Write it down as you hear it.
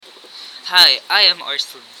Hi, I am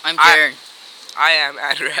Arslaan. I'm I Jerin. I am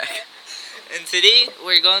Anurag. And today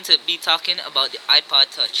we're going to be talking about the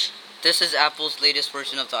iPod Touch. This is Apple's latest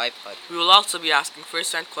version of the iPod. We will also be asking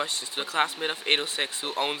first-hand questions to the classmate of 806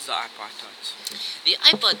 who owns the iPod Touch. The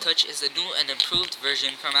iPod Touch is a new and improved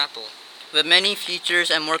version from Apple. With many features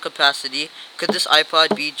and more capacity, could this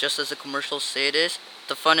iPod be just as the commercials say it is?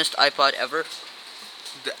 The funnest iPod ever?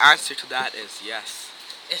 The answer to that is yes.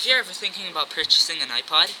 If you're ever thinking about purchasing an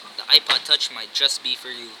iPod, the iPod Touch might just be for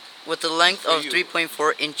you. With a length For of you.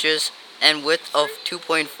 3.4 inches and width of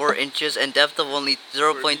 2.4 inches and depth of only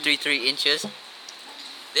 0.33 inches,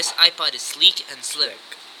 This iPod is sleek and slim,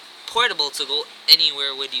 portable to go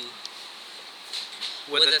anywhere with you.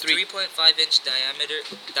 With a 3.5-inch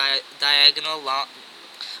diagonal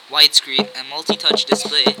widescreen and multi-touch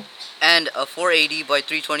display, and a 480 by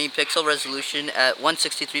 320 pixel resolution at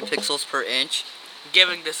 163 pixels per inch,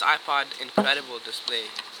 giving this iPod incredible display.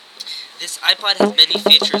 this iPod has many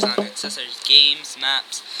features on it, such as games,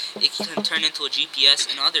 maps. It can turn into a GPS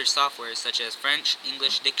and other software such as French,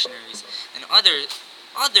 English dictionaries, and other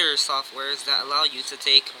softwares that allow you to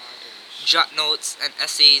take jot notes and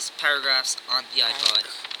essays, paragraphs on the iPod.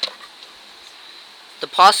 the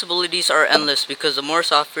possibilities are endless because the more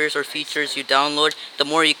softwares or features you download, the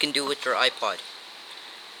more you can do with your iPod.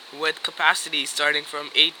 With capacity starting from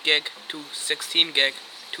 8 gig to 16 gig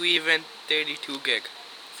to even 32 gig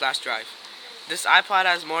flash drive. This iPod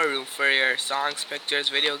has more room for your songs, pictures,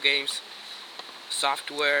 video games,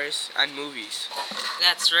 softwares, and movies.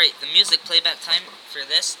 That's right, the music playback time for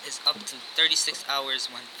this is up to 36 hours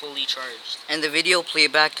when fully charged. And the video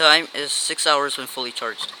playback time is 6 hours when fully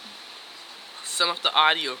charged. Some of the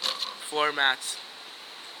audio formats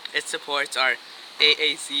it supports are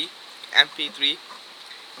AAC, MP3,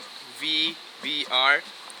 VVR,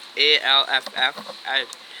 ALFF, and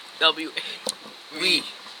WAV.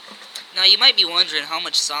 Now you might be wondering how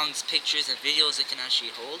much songs, pictures, and videos it can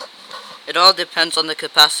actually hold. It all depends on the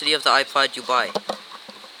capacity of the iPod you buy.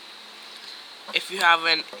 If you have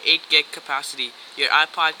an 8 gig capacity, your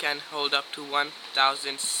iPod can hold up to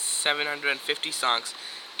 1,750 songs,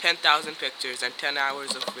 10,000 pictures, and 10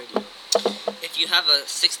 hours of video. If you have a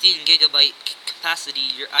 16 gigabyte capacity,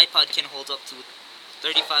 your iPod can hold up to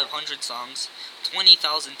 3,500 songs,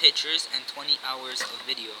 20,000 pictures, and 20 hours of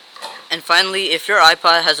video. And finally, if your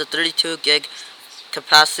iPod has a 32 gig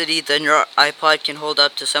capacity, then your iPod can hold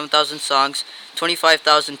up to 7,000 songs,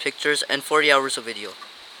 25,000 pictures, and 40 hours of video.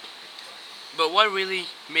 But what really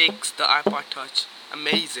makes the iPod Touch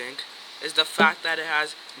amazing is the fact that it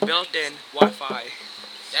has built-in Wi-Fi.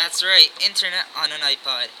 That's right, internet on an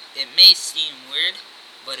iPod. It may seem weird,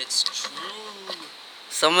 but it's true.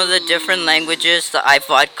 Some of the different languages the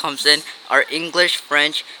iPod comes in are English,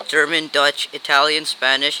 French, German, Dutch, Italian,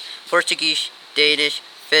 Spanish, Portuguese, Danish,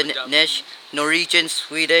 Finnish, Norwegian,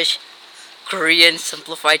 Swedish, Korean,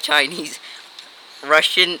 simplified Chinese,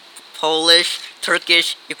 Russian, Polish,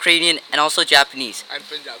 Turkish, Ukrainian, and also Japanese. And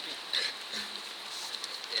Punjabi.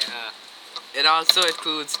 Yeah. It also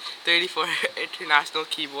includes 34 international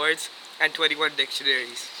keyboards and 21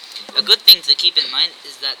 dictionaries. A good thing to keep in mind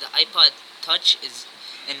is that the iPod Touch is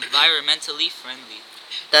environmentally friendly.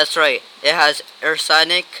 That's right. It has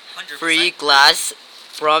arsenic-free 100%. glass,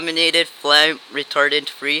 brominated flame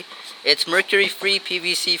retardant-free. It's mercury-free,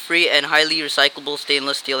 PVC-free, and highly recyclable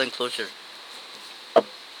stainless steel enclosure.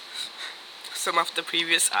 Some of the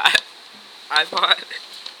previous iPod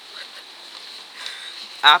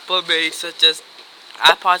Apple made, such as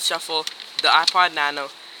iPod Shuffle, the iPod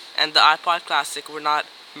Nano, and the iPod Classic, were not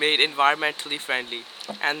made environmentally friendly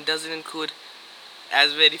and doesn't include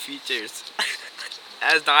as many features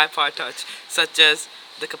as the iPod Touch, such as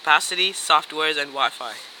the capacity, softwares, and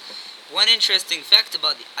Wi-Fi. One interesting fact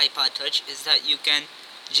about the iPod Touch is that you can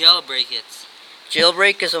jailbreak it.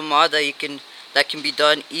 Jailbreak is a mod that can be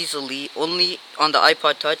done easily only on the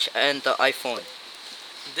iPod Touch and the iPhone.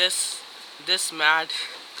 This mod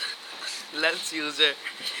lets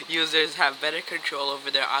users have better control over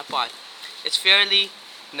their iPod. It's fairly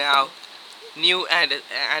now new and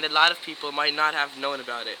a lot of people might not have known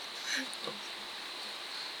about it.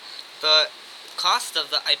 The cost of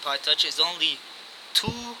the iPod Touch is only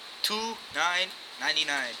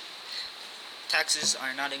 $229.99. Taxes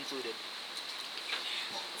are not included.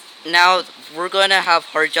 Now we're gonna have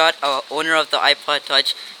Harjot, owner of the iPod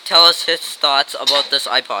Touch, tell us his thoughts about this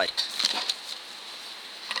iPod.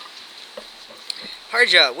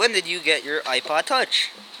 Harjot, when did you get your iPod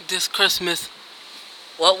Touch? This Christmas,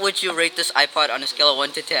 What would you rate this iPod on a scale of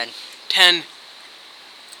 1 to 10? 10.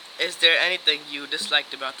 Is there anything you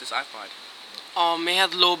disliked about this iPod? It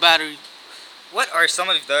had low battery. What are some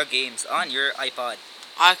of the games on your iPod?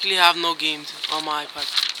 I actually have no games on my iPad.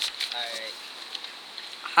 Alright.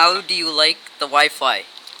 How do you like the Wi-Fi?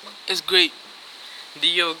 It's great. Do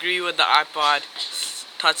you agree with the iPod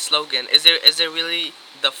Touch slogan? Is it really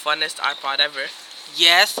the funnest iPod ever?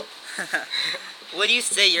 Yes. Would you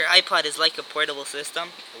say your iPod is like a portable system?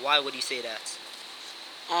 Why would you say that?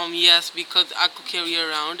 Yes, because I could carry it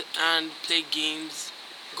around and play games,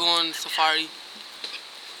 go on safari.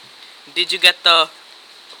 Did you get the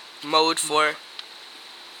mode for?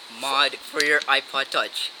 Mod for your iPod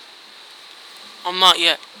Touch. Not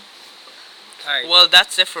yet. Alright. Well,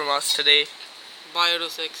 that's it from us today. Bye,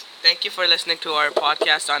 806. Thank you for listening to our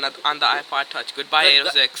podcast on the iPod Touch. Goodbye,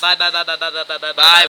 806. Bye bye bye bye bye bye bye bye. Bye.